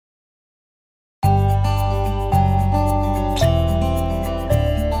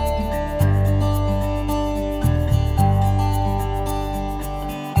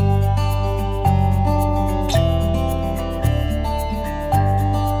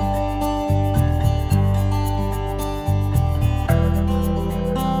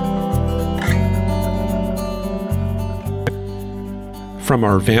from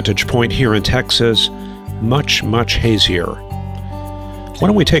our vantage point here in Texas, much, much hazier. Why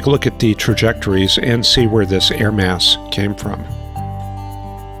don't we take a look at the trajectories and see where this air mass came from?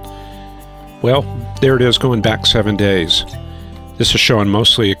 Well, there it is going back 7 days. This is showing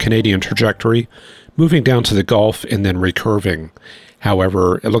mostly a Canadian trajectory, moving down to the Gulf and then recurving.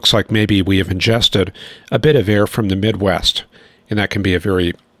 However, it looks like maybe we have ingested a bit of air from the Midwest, and that can be a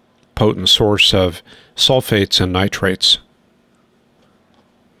very potent source of sulfates and nitrates.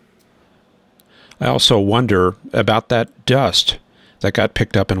 I also wonder about that dust that got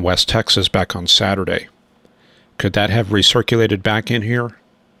picked up in West Texas back on Saturday. Could that have recirculated back in here?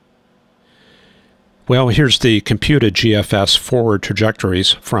 Well, here's the computed GFS forward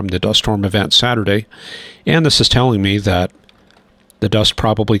trajectories from the dust storm event Saturday, and this is telling me that the dust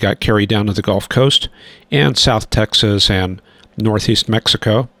probably got carried down to the Gulf Coast and South Texas and Northeast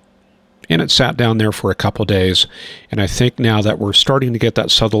Mexico, and it sat down there for a couple days, and I think now that we're starting to get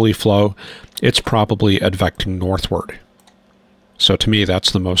that southerly flow, it's probably advecting northward. So to me,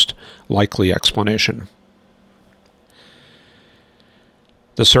 that's the most likely explanation.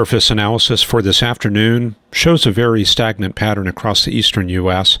 The surface analysis for this afternoon shows a very stagnant pattern across the eastern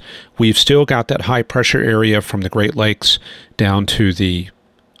U.S. We've still got that high pressure area from the Great Lakes down to the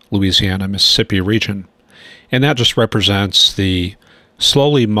Louisiana, Mississippi region. And that just represents the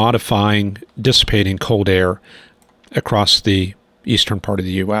slowly modifying, dissipating cold air across the eastern part of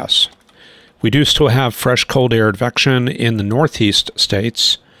the U.S. We do still have fresh cold air advection in the northeast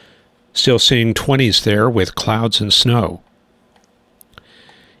states, still seeing 20s there with clouds and snow.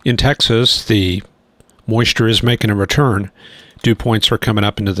 In Texas, the moisture is making a return. Dew points are coming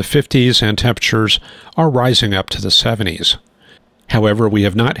up into the 50s and temperatures are rising up to the 70s. However, we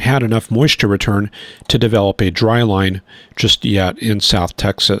have not had enough moisture return to develop a dry line just yet in South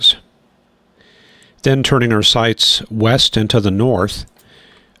Texas. Then turning our sights west into the north,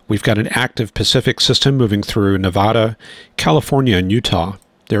 we've got an active Pacific system moving through Nevada, California, and Utah.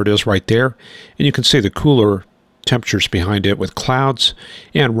 There it is right there, and you can see the cooler temperatures behind it with clouds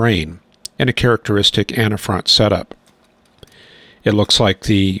and rain and a characteristic antifront setup. It looks like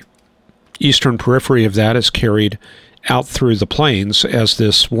the eastern periphery of that is carried out through the plains as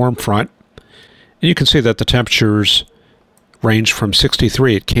this warm front, and you can see that the temperatures range from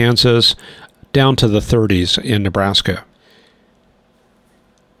 63 at Kansas down to the 30s in Nebraska.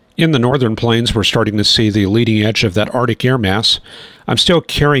 In the northern plains, we're starting to see the leading edge of that Arctic air mass. I'm still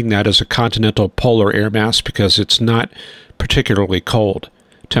carrying that as a continental polar air mass because it's not particularly cold.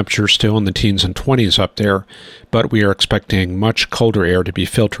 Temperatures still in the teens and 20s up there, but we are expecting much colder air to be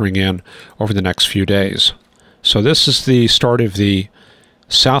filtering in over the next few days. So this is the start of the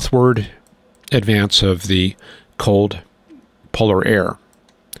southward advance of the cold polar air.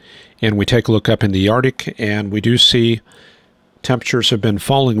 And we take a look up in the Arctic, and we do see temperatures have been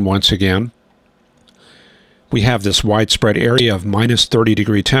falling once again. We have this widespread area of minus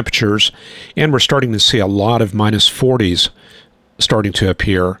 30-degree temperatures, and we're starting to see a lot of minus 40s starting to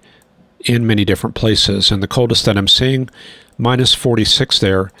appear in many different places. And the coldest that I'm seeing, minus 46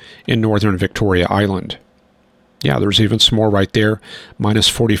 there in northern Victoria Island. Yeah, there's even some more right there, minus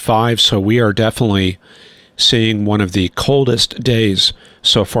 45. So we are definitely seeing one of the coldest days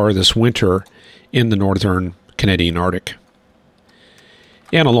so far this winter in the northern Canadian Arctic.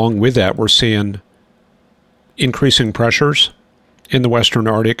 And along with that, we're seeing increasing pressures in the western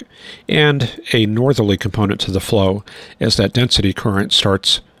Arctic and a northerly component to the flow as that density current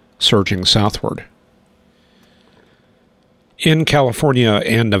starts surging southward. In California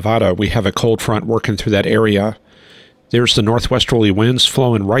and Nevada, we have a cold front working through that area. There's the northwesterly winds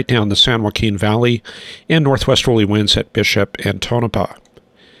flowing right down the San Joaquin Valley and northwesterly winds at Bishop and Tonopah.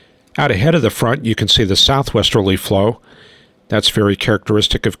 Out ahead of the front, you can see the southwesterly flow. That's very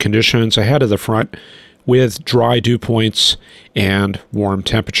characteristic of conditions ahead of the front with dry dew points and warm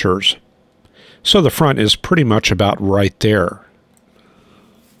temperatures. So the front is pretty much about right there.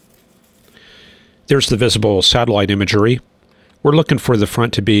 There's the visible satellite imagery. We're looking for the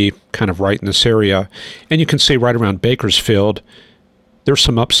front to be kind of right in this area, and you can see right around Bakersfield there's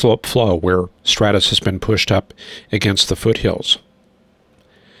some upslope flow where stratus has been pushed up against the foothills.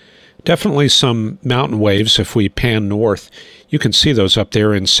 Definitely some mountain waves. If we pan north, you can see those up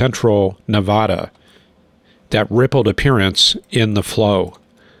there in central Nevada, that rippled appearance in the flow.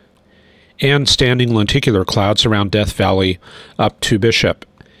 And standing lenticular clouds around Death Valley up to Bishop.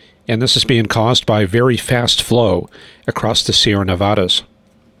 And this is being caused by very fast flow across the Sierra Nevadas.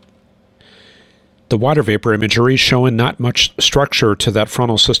 The water vapor imagery showing not much structure to that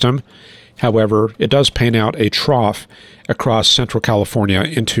frontal system. However, it does paint out a trough across central California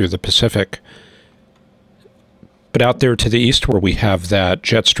into the Pacific. But out there to the east where we have that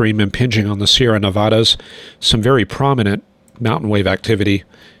jet stream impinging on the Sierra Nevadas, some very prominent mountain wave activity,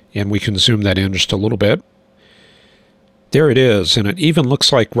 and we can zoom that in just a little bit. There it is, and it even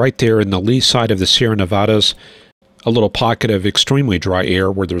looks like right there in the lee side of the Sierra Nevadas, a little pocket of extremely dry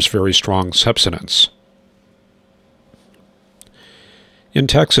air where there's very strong subsidence. In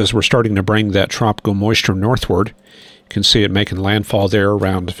Texas, we're starting to bring that tropical moisture northward. You can see it making landfall there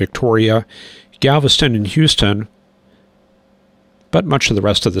around Victoria, Galveston, and Houston, but much of the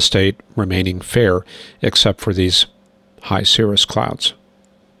rest of the state remaining fair, except for these high cirrus clouds.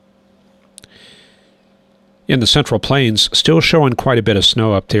 In the Central Plains, still showing quite a bit of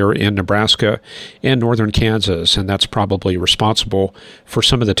snow up there in Nebraska and northern Kansas, and that's probably responsible for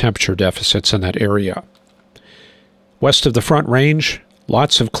some of the temperature deficits in that area. West of the Front Range,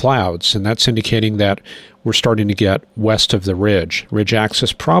 lots of clouds, and that's indicating that we're starting to get west of the ridge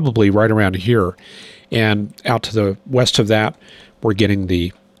axis, probably right around here. And out to the west of that, we're getting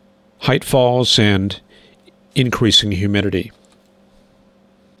the height falls and increasing humidity.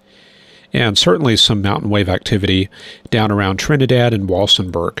 And certainly some mountain wave activity down around Trinidad and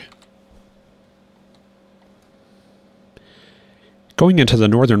Walsenburg. Going into the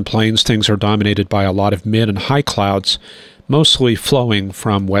northern plains, things are dominated by a lot of mid and high clouds, mostly flowing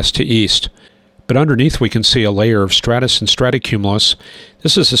from west to east. But underneath we can see a layer of stratus and stratocumulus.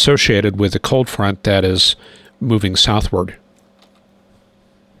 This is associated with the cold front that is moving southward.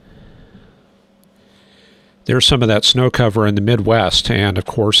 There's some of that snow cover in the Midwest, and of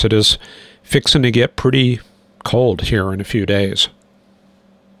course it is fixing to get pretty cold here in a few days.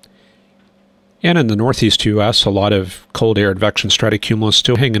 And in the northeast U.S., a lot of cold air advection stratocumulus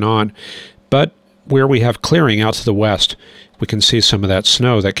still hanging on, but where we have clearing out to the west, we can see some of that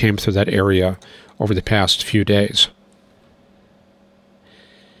snow that came through that area over the past few days.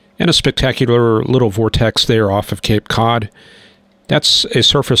 And a spectacular little vortex there off of Cape Cod. That's a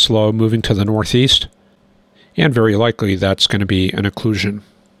surface low moving to the northeast, and very likely that's going to be an occlusion.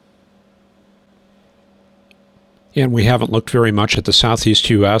 And we haven't looked very much at the southeast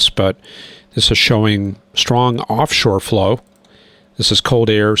U.S., but this is showing strong offshore flow. This is cold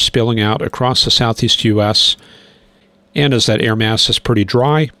air spilling out across the southeast U.S., and as that air mass is pretty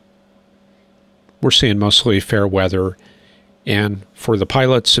dry, we're seeing mostly fair weather, and for the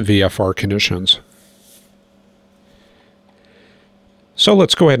pilots, VFR conditions. So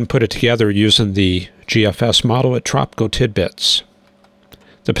let's go ahead and put it together using the GFS model at Tropical Tidbits.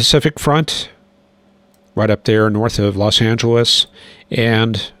 The Pacific Front, right up there north of Los Angeles,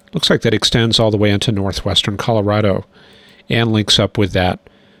 and looks like that extends all the way into northwestern Colorado and links up with that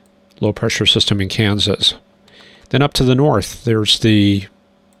low pressure system in Kansas. Then up to the north, there's the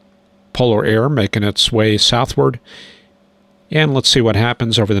polar air making its way southward, and let's see what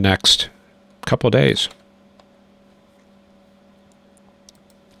happens over the next couple of days.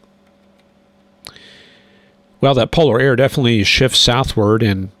 Well, that polar air definitely shifts southward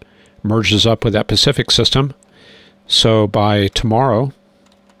and merges up with that Pacific system. So by tomorrow,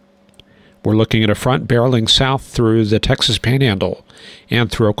 we're looking at a front barreling south through the Texas Panhandle and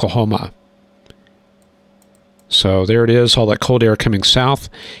through Oklahoma. So there it is, all that cold air coming south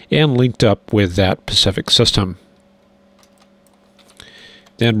and linked up with that Pacific system.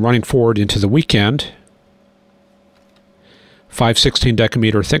 Then running forward into the weekend, 5/16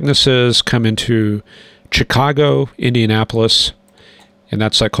 decameter thicknesses come into Chicago, Indianapolis, and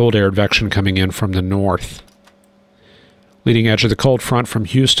that's that cold air advection coming in from the north. Leading edge of the cold front from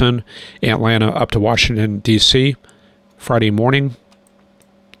Houston, Atlanta up to Washington, D.C. Friday morning,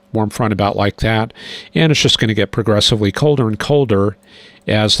 warm front about like that, and it's just going to get progressively colder and colder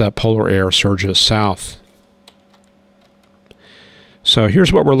as that polar air surges south. So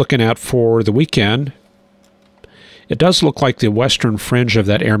here's what we're looking at for the weekend. It does look like the western fringe of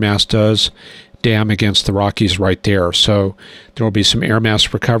that air mass does dam against the Rockies right there, so there will be some air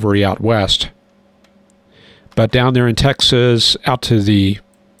mass recovery out west. But down there in Texas, out to the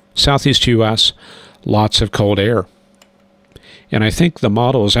southeast U.S., lots of cold air. And I think the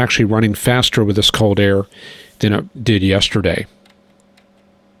model is actually running faster with this cold air than it did yesterday.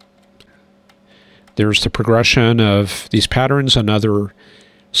 There's the progression of these patterns, another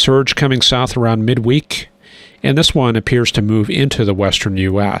surge coming south around midweek, and this one appears to move into the western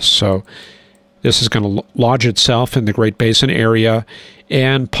U.S., so this is going to lodge itself in the Great Basin area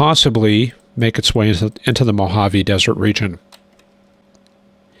and possibly make its way into the Mojave Desert region.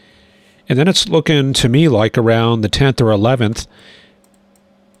 And then it's looking to me like around the 10th or 11th,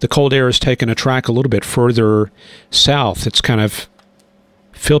 the cold air is taking a track a little bit further south. It's kind of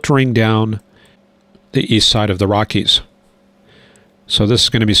filtering down the east side of the Rockies. So this is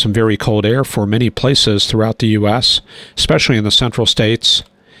going to be some very cold air for many places throughout the U.S., especially in the central states,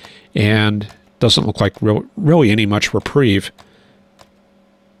 and doesn't look like really any much reprieve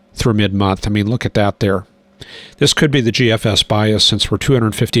through mid-month. I mean, look at that there. This could be the GFS bias since we're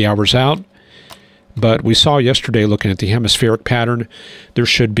 250 hours out, but we saw yesterday, looking at the hemispheric pattern, there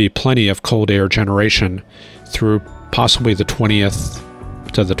should be plenty of cold air generation through possibly the 20th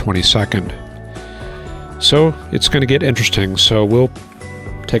to the 22nd. So it's going to get interesting, so we'll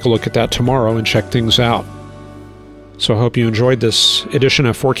take a look at that tomorrow and check things out. So I hope you enjoyed this edition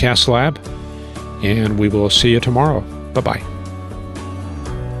of Forecast Lab, and we will see you tomorrow. Bye-bye.